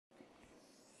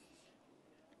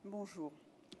Bonjour.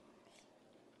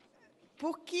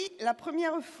 Pour qui la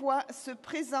première fois se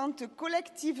présente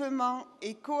collectivement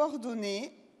et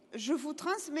coordonnée, je vous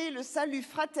transmets le salut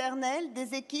fraternel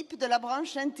des équipes de la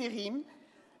branche intérim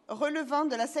relevant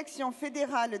de la section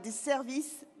fédérale des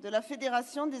services de la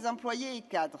Fédération des employés et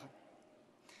cadres.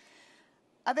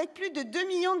 Avec plus de 2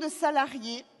 millions de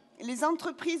salariés, les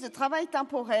entreprises de travail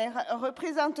temporaire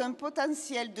représentent un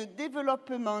potentiel de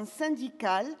développement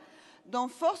syndical dont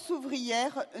Force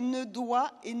ouvrière ne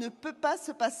doit et ne peut pas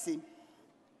se passer.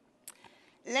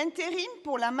 L'intérim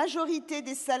pour la majorité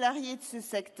des salariés de ce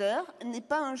secteur n'est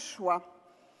pas un choix.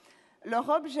 Leur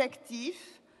objectif,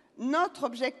 notre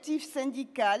objectif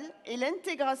syndical, est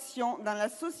l'intégration dans la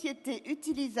société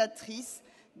utilisatrice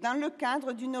dans le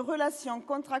cadre d'une relation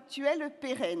contractuelle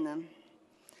pérenne.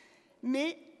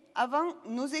 Mais avant,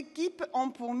 nos équipes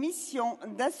ont pour mission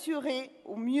d'assurer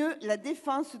au mieux la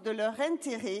défense de leurs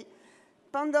intérêts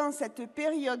pendant cette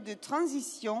période de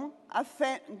transition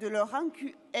afin de leur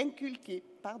inculquer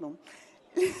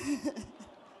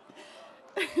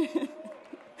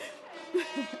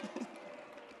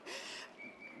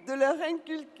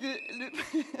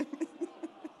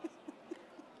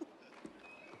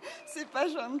c'est pas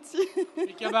gentil.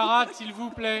 Les camarades, s'il vous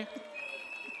plaît.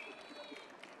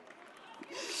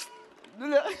 De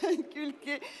leur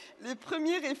inculquer les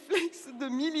premiers réflexes de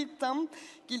militants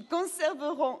qu'ils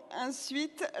conserveront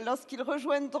ensuite lorsqu'ils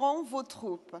rejoindront vos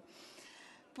troupes.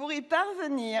 Pour y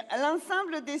parvenir,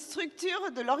 l'ensemble des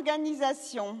structures de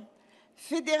l'organisation,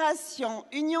 fédérations,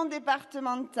 unions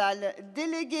départementales,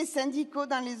 délégués syndicaux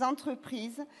dans les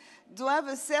entreprises,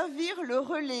 doivent servir de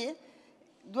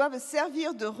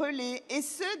relais, et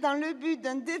ce, dans le but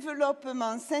d'un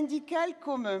développement syndical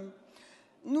commun.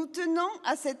 Nous tenons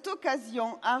à cette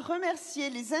occasion à remercier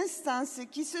les instances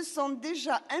qui se sont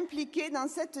déjà impliquées dans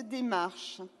cette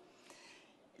démarche.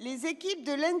 Les équipes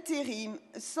de l'intérim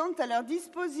sont à leur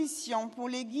disposition pour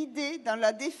les guider dans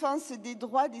la défense des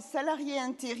droits des salariés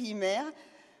intérimaires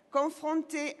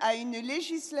confrontés à une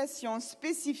législation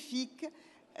spécifique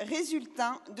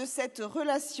résultant de cette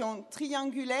relation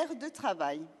triangulaire de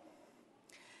travail.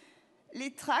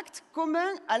 Les tracts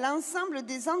communs à l'ensemble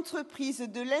des entreprises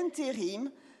de l'intérim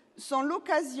sont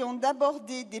l'occasion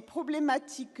d'aborder des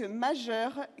problématiques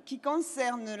majeures qui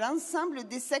concernent l'ensemble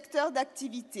des secteurs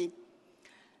d'activité.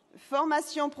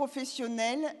 Formation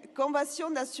professionnelle,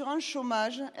 convention d'assurance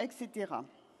chômage, etc.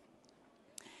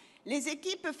 Les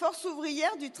équipes Force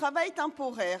ouvrière du travail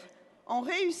temporaire ont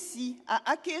réussi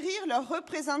à acquérir leur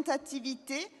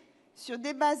représentativité sur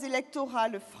des bases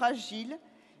électorales fragiles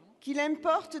qu'il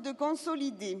importe de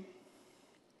consolider.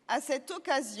 À cette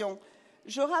occasion,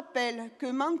 je rappelle que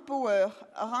Manpower,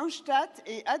 Randstad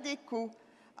et Adecco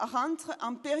rentrent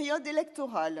en période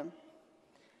électorale.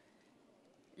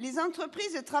 Les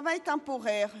entreprises de travail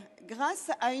temporaire,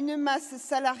 grâce à une masse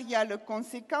salariale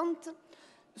conséquente,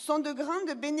 sont de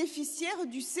grandes bénéficiaires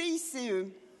du CICE,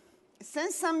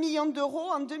 500 millions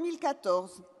d'euros en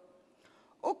 2014,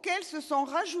 auxquels se sont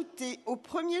rajoutés au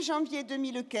 1er janvier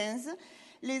 2015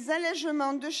 les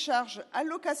allègements de charges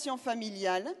allocations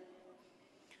familiales,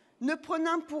 ne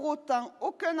prenant pour autant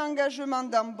aucun engagement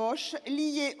d'embauche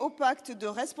lié au pacte de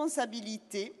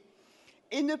responsabilité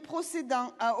et ne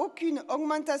procédant à aucune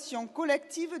augmentation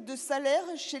collective de salaire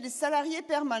chez les salariés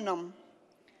permanents.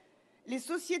 Les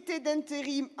sociétés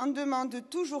d'intérim en demandent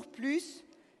toujours plus,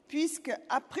 puisque,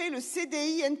 après le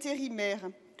CDI intérimaire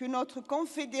que notre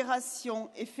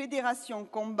confédération et fédération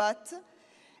combattent,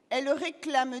 elles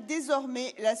réclament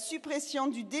désormais la suppression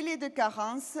du délai de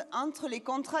carence entre les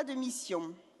contrats de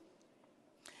mission.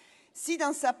 Si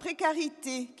dans sa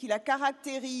précarité qui la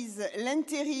caractérise,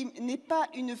 l'intérim n'est pas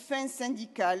une fin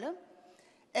syndicale,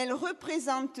 elle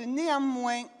représente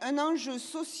néanmoins un enjeu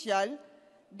social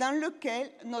dans lequel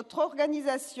notre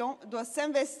organisation doit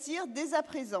s'investir dès à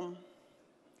présent.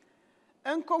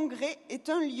 Un congrès est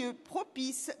un lieu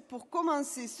propice pour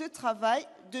commencer ce travail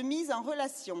de mise en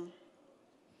relation.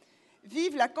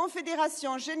 Vive la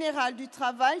Confédération générale du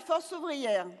travail Force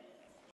ouvrière!